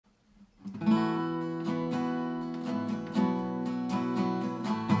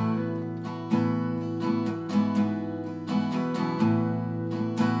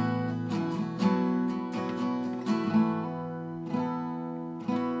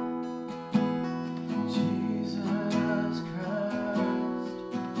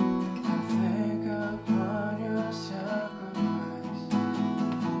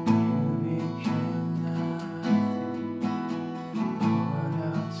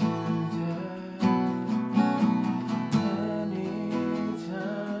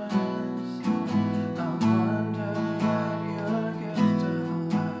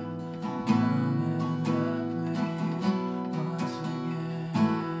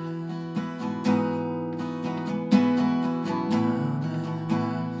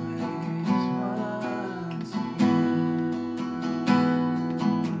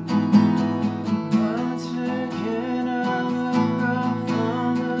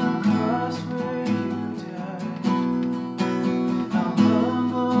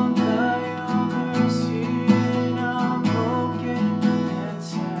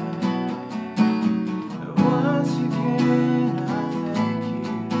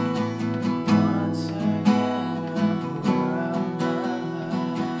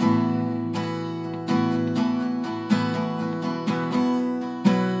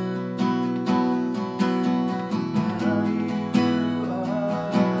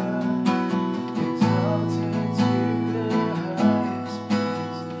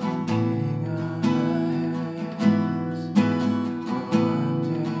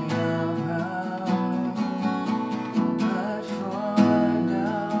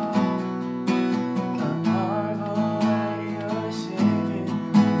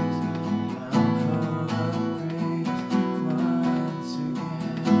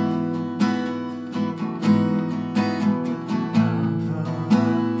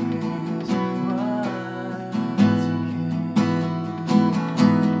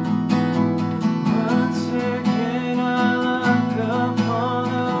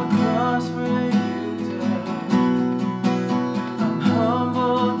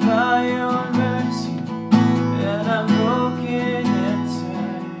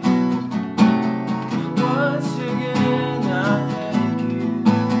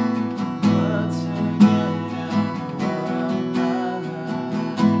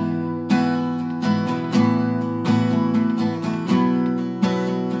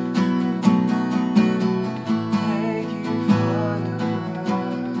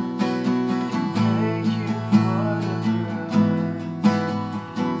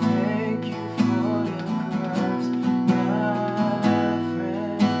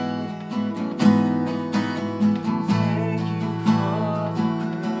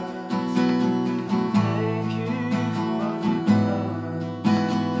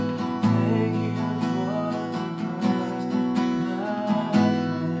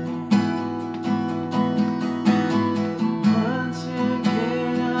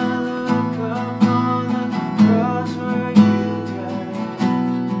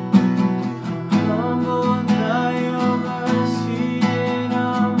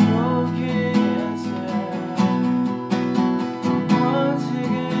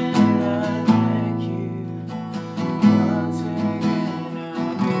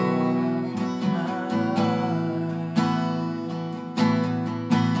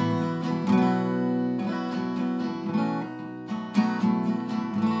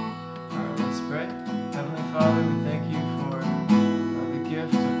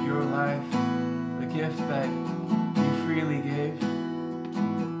gift that you freely gave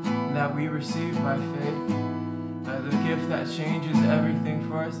and that we received by faith, the gift that changes everything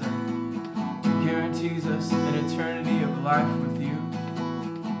for us, that guarantees us an eternity of life with you.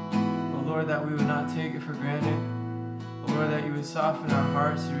 Oh Lord, that we would not take it for granted. Oh Lord, that you would soften our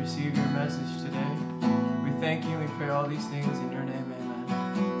hearts to receive your message today. We thank you and we pray all these things in your name, amen.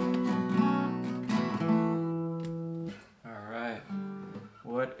 All right.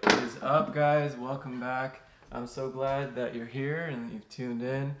 What is up, guys? Welcome back. I'm so glad that you're here and that you've tuned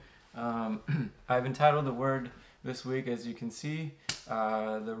in. I've entitled the word this week, as you can see,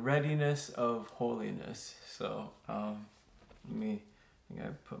 the readiness of holiness. So I think I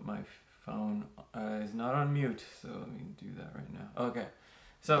put my phone is not on mute, so let me do that right now. Okay,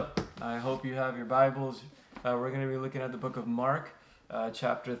 so I hope you have your Bibles. We're going to be looking at the book of Mark,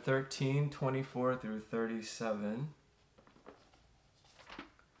 chapter 13, 24 through 37.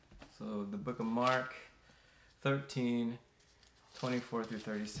 So the book of Mark 13, 24 through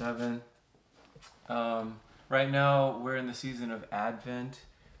 37. Right now we're in the season of Advent,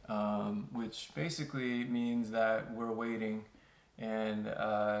 which basically means that we're waiting. And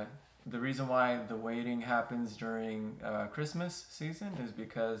the reason why the waiting happens during Christmas season is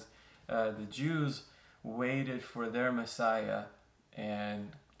because the Jews waited for their Messiah,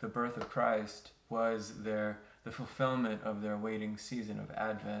 and the birth of Christ was the fulfillment of their waiting season of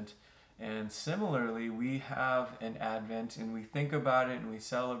Advent. And similarly, we have an Advent, and we think about it, and we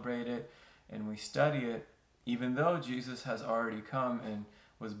celebrate it, and we study it, even though Jesus has already come and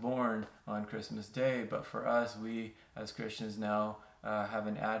was born on Christmas Day. But for us, we as Christians now have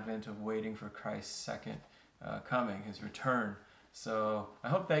an Advent of waiting for Christ's second coming, his return. So I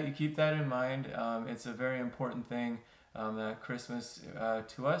hope that you keep that in mind. It's a very important thing that Christmas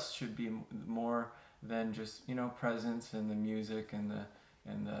to us should be more than just, presents and the music and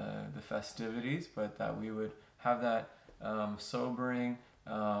the festivities, but that we would have that sobering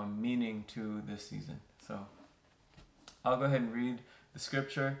meaning to this season. So I'll go ahead and read the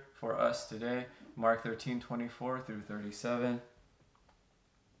scripture for us today, Mark 13, 24 through 37.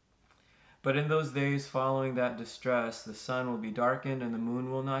 But in those days following that distress, the sun will be darkened and the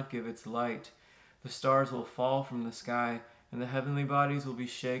moon will not give its light. The stars will fall from the sky and the heavenly bodies will be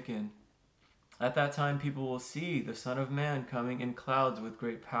shaken. At that time people will see the Son of Man coming in clouds with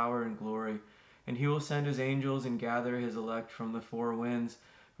great power and glory. And he will send his angels and gather his elect from the four winds,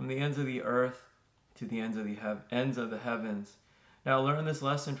 from the ends of the earth to the ends of the heavens. Now learn this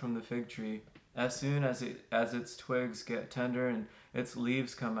lesson from the fig tree. As soon as its twigs get tender and its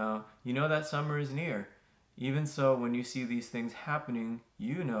leaves come out, you know that summer is near. Even so, when you see these things happening,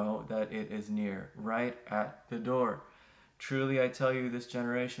 you know that it is near, right at the door. Truly I tell you, this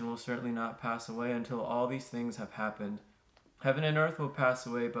generation will certainly not pass away until all these things have happened. Heaven and earth will pass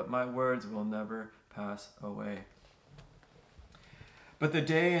away, but my words will never pass away. But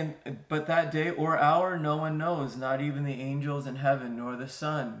that day or hour no one knows, not even the angels in heaven, nor the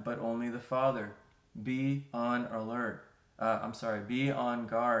Son, but only the Father. Be on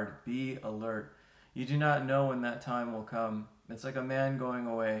guard, be alert. You do not know when that time will come. It's like a man going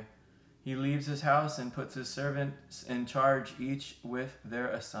away. He leaves his house and puts his servants in charge, each with their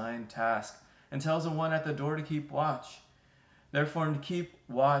assigned task, and tells the one at the door to keep watch. Therefore keep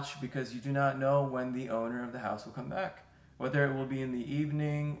watch, because you do not know when the owner of the house will come back, whether it will be in the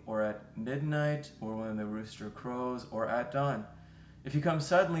evening, or at midnight, or when the rooster crows, or at dawn. If he comes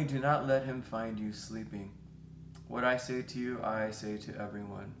suddenly, do not let him find you sleeping. What I say to you, I say to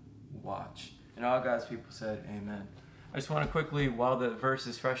everyone, watch. And all God's people said, amen. I just want to quickly, while the verse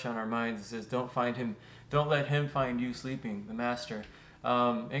is fresh on our minds, it says, don't let him find you sleeping, the master.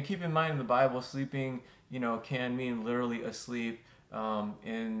 And keep in mind in the Bible, sleeping, can mean literally asleep.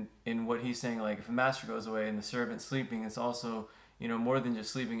 In what he's saying, like if a master goes away and the servant's sleeping, it's also, more than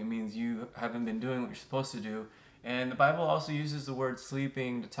just sleeping. It means you haven't been doing what you're supposed to do. And the Bible also uses the word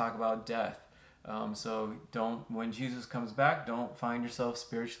sleeping to talk about death. So when Jesus comes back, don't find yourself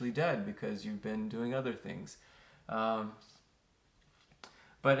spiritually dead because you've been doing other things. But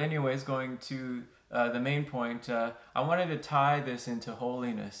anyways, going to the main point, I wanted to tie this into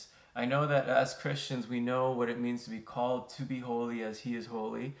holiness. I know that as Christians, we know what it means to be called to be holy as he is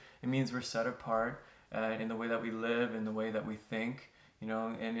holy. It means we're set apart in the way that we live, in the way that we think,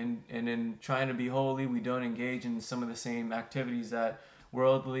 and in trying to be holy, we don't engage in some of the same activities that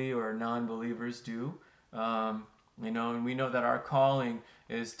worldly or non-believers do. And we know that our calling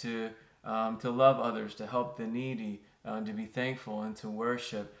is to love others, to help the needy, to be thankful and to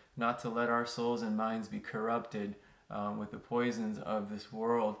worship, not to let our souls and minds be corrupted with the poisons of this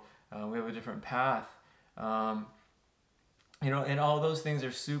world. We have a different path. And all those things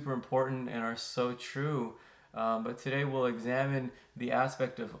are super important and are so true. But today we'll examine the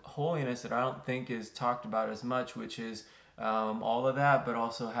aspect of holiness that I don't think is talked about as much, which is all of that, but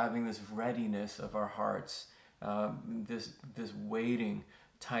also having this readiness of our hearts, this waiting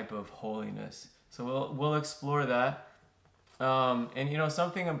type of holiness. So we'll explore that. And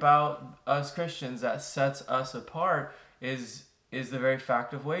something about us Christians that sets us apart is the very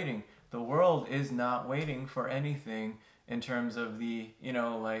fact of waiting. The world is not waiting for anything in terms of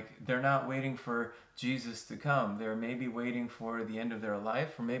like they're not waiting for Jesus to come. They're maybe waiting for the end of their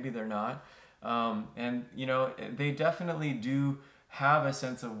life, or maybe they're not. And they definitely do have a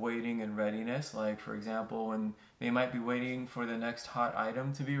sense of waiting and readiness. Like, for example, when they might be waiting for the next hot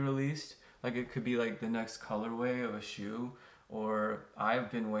item to be released, like it could be like the next colorway of a shoe, or I've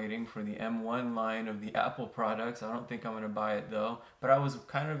been waiting for the M1 line of the Apple products. I don't think I'm going to buy it though, but I was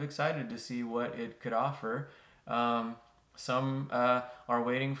kind of excited to see what it could offer. Some are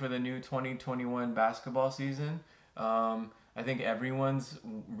waiting for the new 2021 basketball season. I think everyone's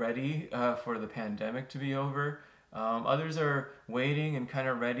ready for the pandemic to be over. Others are waiting and kind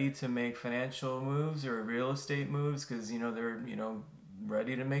of ready to make financial moves or real estate moves because they're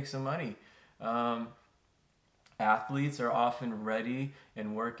ready to make some money. Athletes are often ready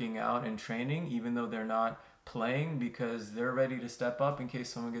and working out and training, even though they're not playing, because they're ready to step up in case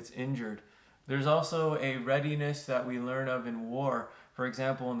someone gets injured. There's also a readiness that we learn of in war. For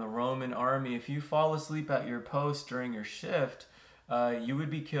example, in the Roman army, if you fall asleep at your post during your shift, you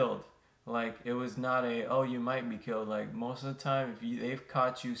would be killed. Like, it was not you might be killed. Like, most of the time, if they've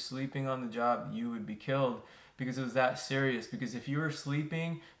caught you sleeping on the job, you would be killed, because it was that serious. Because if you were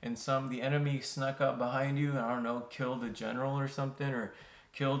sleeping and the enemy snuck up behind you and, I don't know, killed a general or something, or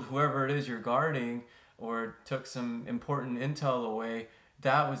killed whoever it is you're guarding, or took some important intel away,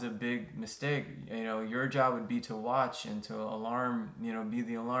 that was a big mistake. Your job would be to watch and to alarm, be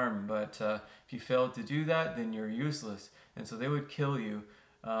the alarm. But if you failed to do that, then you're useless. And so they would kill you.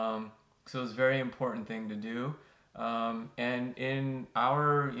 So it's a very important thing to do. And in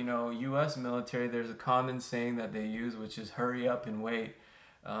our, U.S. military, there's a common saying that they use, which is hurry up and wait.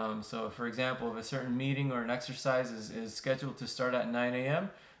 So, for example, if a certain meeting or an exercise is scheduled to start at 9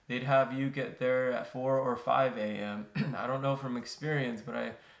 a.m., they'd have you get there at 4 or 5 a.m. I don't know from experience, but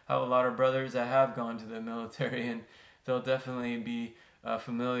I have a lot of brothers that have gone to the military, and they'll definitely be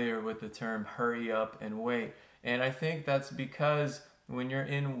familiar with the term hurry up and wait. And I think that's because when you're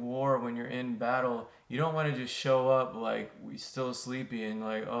in war, when you're in battle, you don't want to just show up like we still sleepy and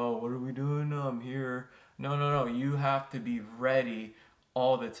like, oh, what are we doing? No, I'm here. No. You have to be ready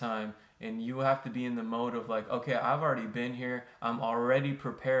all the time. And you have to be in the mode of like, okay, I've already been here. I'm already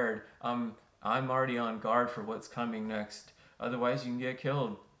prepared. I'm already on guard for what's coming next. Otherwise, you can get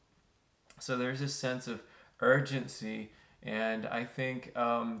killed. So there's this sense of urgency. And I think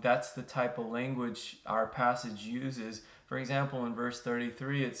that's the type of language our passage uses. For example, in verse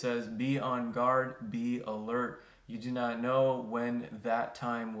 33, it says, be on guard, be alert. You do not know when that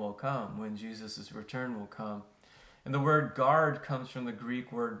time will come, when Jesus' return will come. And the word guard comes from the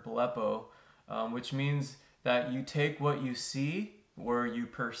Greek word blepo, which means that you take what you see, or you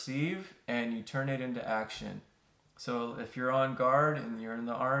perceive, and you turn it into action. So if you're on guard and you're in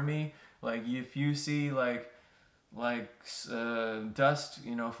the army, like if you see like dust,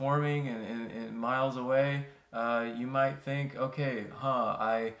 forming and miles away, you might think, okay,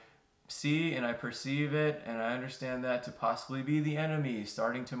 I see and I perceive it, and I understand that to possibly be the enemy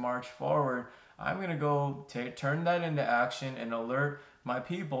starting to march forward. I'm going to go turn that into action and alert my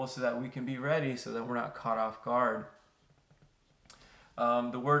people so that we can be ready, so that we're not caught off guard.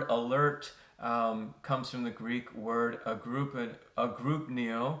 The word alert comes from the Greek word agroup,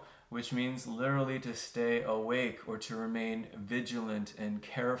 which means literally to stay awake or to remain vigilant and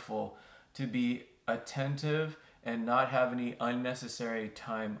careful, to be attentive and not have any unnecessary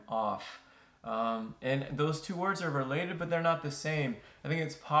time off. And those two words are related, but they're not the same. I think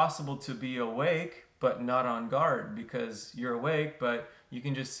it's possible to be awake but not on guard, because you're awake but you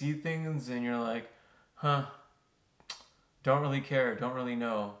can just see things and you're like, don't really care, don't really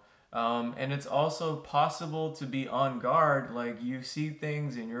know. And it's also possible to be on guard, like you see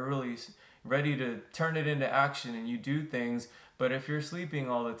things and you're really ready to turn it into action and you do things. But if you're sleeping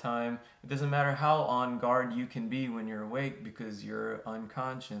all the time, it doesn't matter how on guard you can be when you're awake, because you're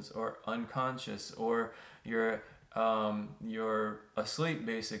unconscious or you're asleep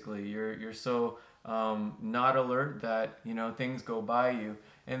basically. You're so not alert that things go by you,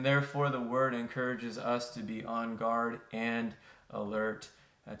 and therefore the word encourages us to be on guard and alert,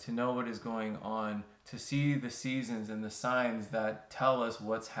 to know what is going on, to see the seasons and the signs that tell us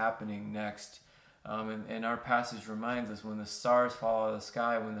what's happening next. And our passage reminds us when the stars fall out of the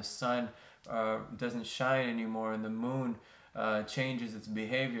sky, when the sun doesn't shine anymore, and the moon changes its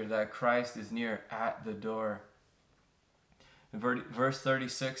behavior, that Christ is near at the door. Verse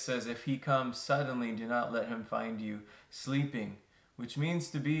 36 says, if he comes suddenly, do not let him find you sleeping, which means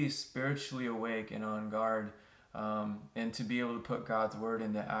to be spiritually awake and on guard, and to be able to put God's word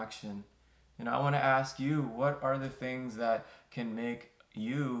into action. And I want to ask you, what are the things that can make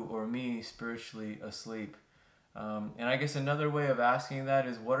you or me spiritually asleep? And I guess another way of asking that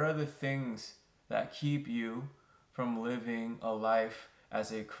is, what are the things that keep you from living a life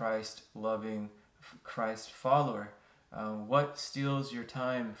as a Christ-loving Christ follower? What steals your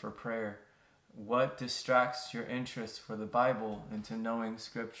time for prayer? What distracts your interest for the Bible and to knowing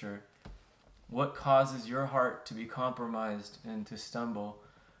Scripture? What causes your heart to be compromised and to stumble?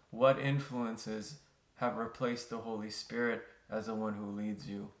 What influences have replaced the Holy Spirit as the one who leads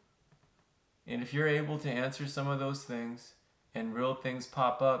you? And if you're able to answer some of those things and real things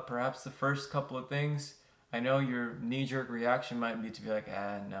pop up, perhaps the first couple of things, I know your knee-jerk reaction might be to be like,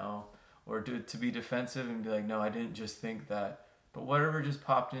 no. Or to be defensive and be like, no, I didn't just think that. But whatever just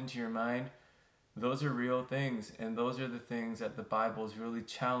popped into your mind, those are real things. And those are the things that the Bible is really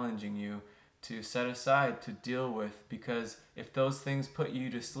challenging you to set aside, to deal with. Because if those things put you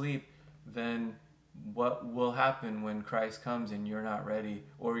to sleep, then what will happen when Christ comes and you're not ready,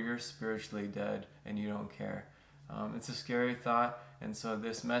 or you're spiritually dead and you don't care? It's a scary thought. And so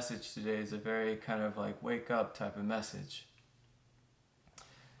this message today is a very kind of like wake up type of message.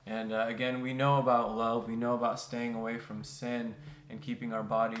 And again, we know about love. We know about staying away from sin and keeping our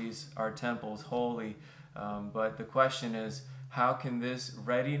bodies, our temples holy. But the question is, how can this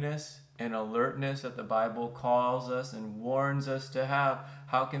readiness and alertness that the Bible calls us and warns us to have,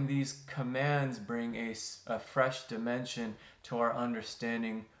 how can these commands bring a fresh dimension to our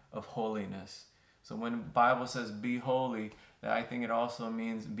understanding of holiness? So when the Bible says be holy, I think it also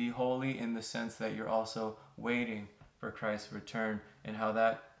means be holy in the sense that you're also waiting for Christ's return, and how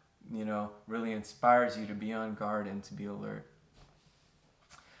that really inspires you to be on guard and to be alert.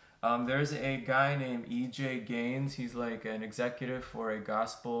 There's a guy named E.J. Gaines. He's like an executive for a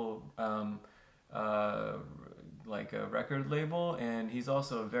gospel like a record label, and he's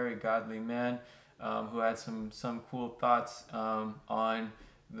also a very godly man who had some cool thoughts on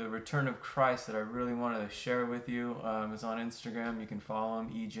the return of Christ that I really wanted to share with you. It's on Instagram. You can follow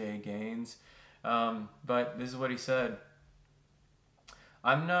him, E.J. Gaines. But this is what he said.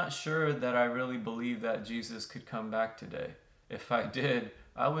 I'm not sure that I really believe that Jesus could come back today. If I did,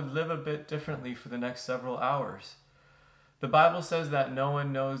 I would live a bit differently for the next several hours. The Bible says that no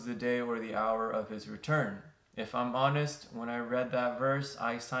one knows the day or the hour of his return. If I'm honest, when I read that verse,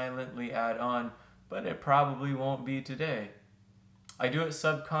 I silently add on, but it probably won't be today. I do it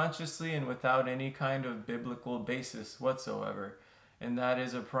subconsciously and without any kind of biblical basis whatsoever, and that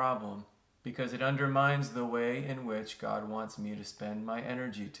is a problem, because it undermines the way in which God wants me to spend my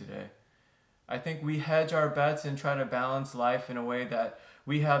energy today. I think we hedge our bets and try to balance life in a way that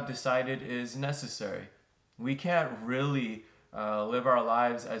we have decided is necessary. We can't really live our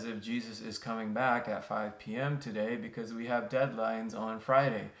lives as if Jesus is coming back at 5 p.m. today, because we have deadlines on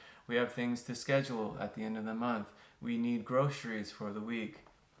Friday. We have things to schedule at the end of the month. We need groceries for the week.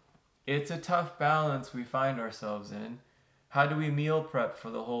 It's a tough balance we find ourselves in. How do we meal prep for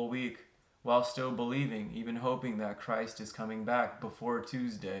the whole week while still believing, even hoping that Christ is coming back before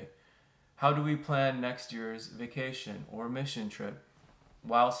Tuesday? How do we plan next year's vacation or mission trip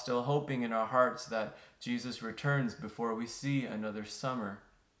while still hoping in our hearts that Jesus returns before we see another summer?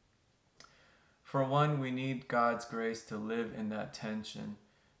 For one, we need God's grace to live in that tension,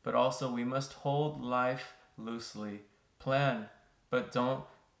 but also we must hold life loosely. Plan, but don't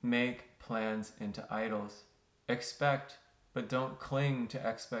make plans into idols. Expect, but don't cling to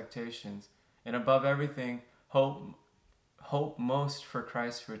expectations. And above everything, hope most for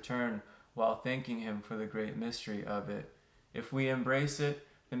Christ's return while thanking him for the great mystery of it. If we embrace it,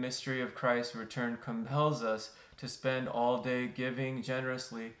 the mystery of Christ's return compels us to spend all day giving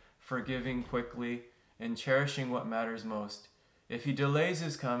generously, forgiving quickly, and cherishing what matters most. If he delays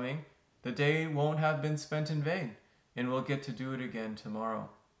his coming, the day won't have been spent in vain, and we'll get to do it again tomorrow.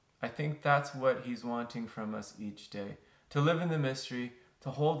 I think that's what he's wanting from us each day, to live in the mystery, to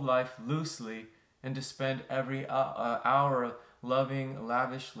hold life loosely, and to spend every hour loving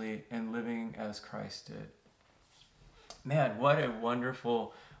lavishly and living as Christ did. Man, what a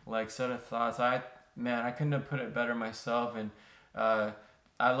wonderful set of thoughts. I couldn't have put it better myself. And I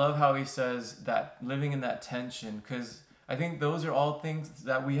love how he says that living in that tension, because I think those are all things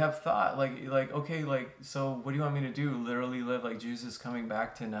that we have thought, so what do you want me to do? Literally live like Jesus coming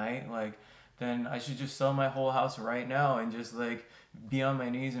back tonight? then I should just sell my whole house right now and just like be on my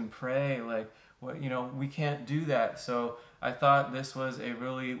knees and pray. Like, what, we can't do that. So I thought this was a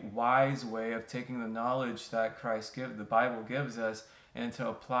really wise way of taking the knowledge that the Bible gives us, and to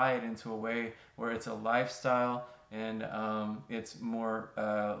apply it into a way where it's a lifestyle, and it's more,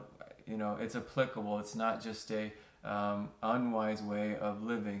 it's applicable. It's not just a unwise way of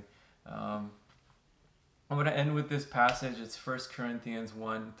living. I'm going to end with this passage. It's 1 Corinthians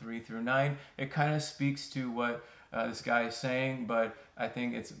 1, 3 through 9. It kind of speaks to what this guy is saying, but I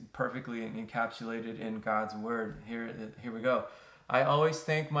think it's perfectly encapsulated in God's word. Here we go. I always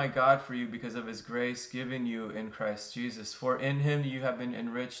thank my God for you because of his grace given you in Christ Jesus. For in him you have been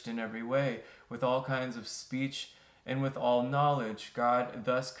enriched in every way, with all kinds of speech and with all knowledge, God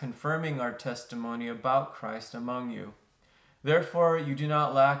thus confirming our testimony about Christ among you. Therefore you do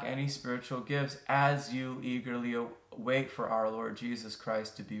not lack any spiritual gifts, as you eagerly wait for our Lord Jesus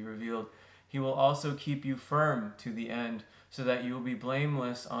Christ to be revealed. He will also keep you firm to the end, so that you will be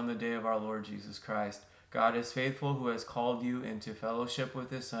blameless on the day of our Lord Jesus Christ. God is faithful, who has called you into fellowship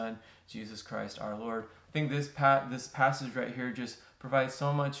with his Son, Jesus Christ our Lord. I think this passage right here just provides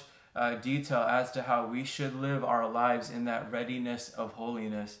so much detail as to how we should live our lives in that readiness of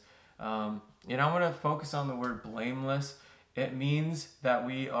holiness. And I want to focus on the word blameless. It means that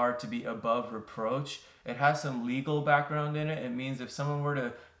we are to be above reproach. It has some legal background in it. It means if someone were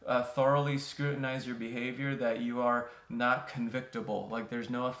to thoroughly scrutinize your behavior, that you are not convictable. Like, there's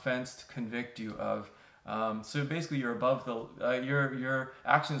no offense to convict you of. So basically, you're above your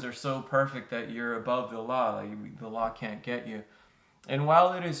actions are so perfect that you're above the law. Like, the law can't get you. And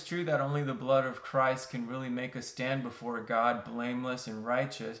while it is true that only the blood of Christ can really make us stand before God blameless and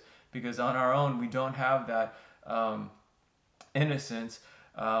righteous, because on our own we don't have that innocence,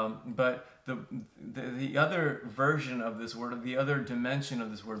 but the other version of this word, the other dimension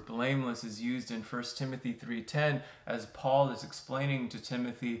of this word blameless, is used in 1 Timothy 3:10, as Paul is explaining to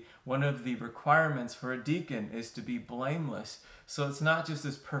Timothy one of the requirements for a deacon is to be blameless. So it's not just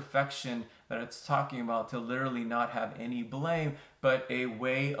this perfection that it's talking about, to literally not have any blame, but a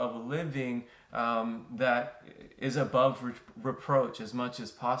way of living that is above reproach as much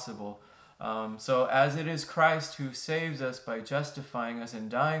as possible. So as it is Christ who saves us by justifying us and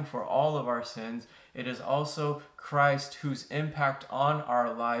dying for all of our sins, it is also Christ whose impact on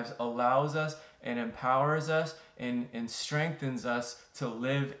our lives allows us and empowers us and strengthens us to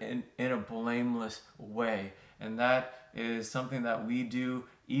live in a blameless way. And that is something that we do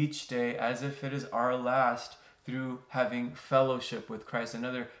each day as if it is our last, through having fellowship with Christ.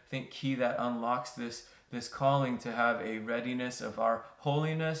 Another, I think, key that unlocks this calling to have a readiness of our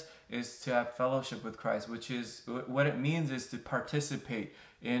holiness is to have fellowship with Christ, which is what it means is to participate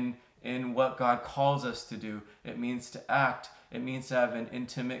in what God calls us to do. It means to act. It means to have an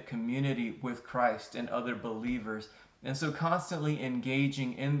intimate community with Christ and other believers. And so constantly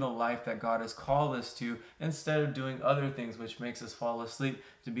engaging in the life that God has called us to, instead of doing other things which makes us fall asleep,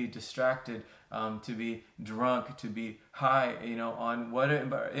 to be distracted, to be drunk, to be high, on what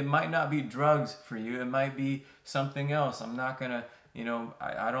it might not be drugs for you. It might be something else. I'm not going to,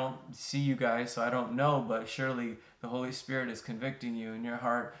 I don't see you guys, so I don't know, but surely the Holy Spirit is convicting you in your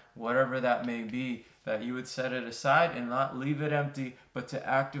heart, whatever that may be, that you would set it aside and not leave it empty, but to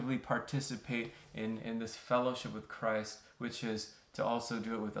actively participate in this fellowship with Christ, which is to also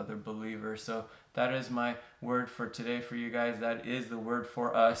do it with other believers. So that is my word for today for you guys. That is the word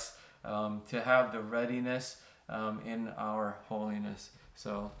for us, to have the readiness in our holiness.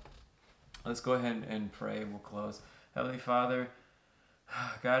 So let's go ahead and pray. We'll close. Heavenly Father,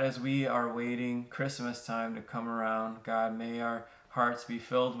 God, as we are waiting Christmas time to come around, God, may our hearts be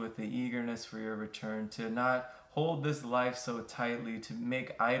filled with the eagerness for your return, to not hold this life so tightly, to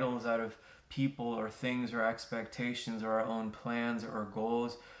make idols out of people or things or expectations or our own plans or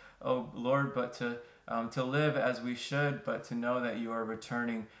goals, oh Lord, but to live as we should, but to know that you are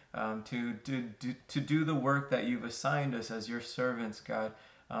returning, to do the work that you've assigned us as your servants, God,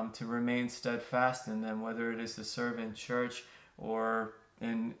 to remain steadfast in them, whether it is to serve in church or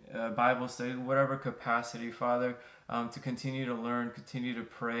in Bible study, whatever capacity, Father, to continue to learn, continue to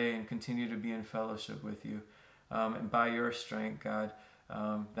pray, and continue to be in fellowship with you. And by your strength, God,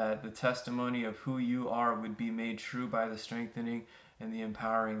 that the testimony of who you are would be made true by the strengthening and the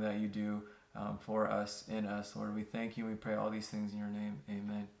empowering that you do for us, in us. Lord, we thank you. We pray all these things in your name.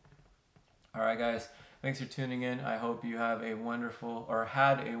 Amen. All right, guys. Thanks for tuning in. I hope you have had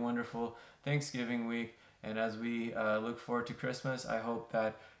a wonderful Thanksgiving week. And as we look forward to Christmas, I hope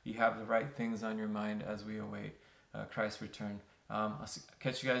that you have the right things on your mind as we await Christ's return. I'll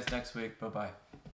catch you guys next week. Bye-bye.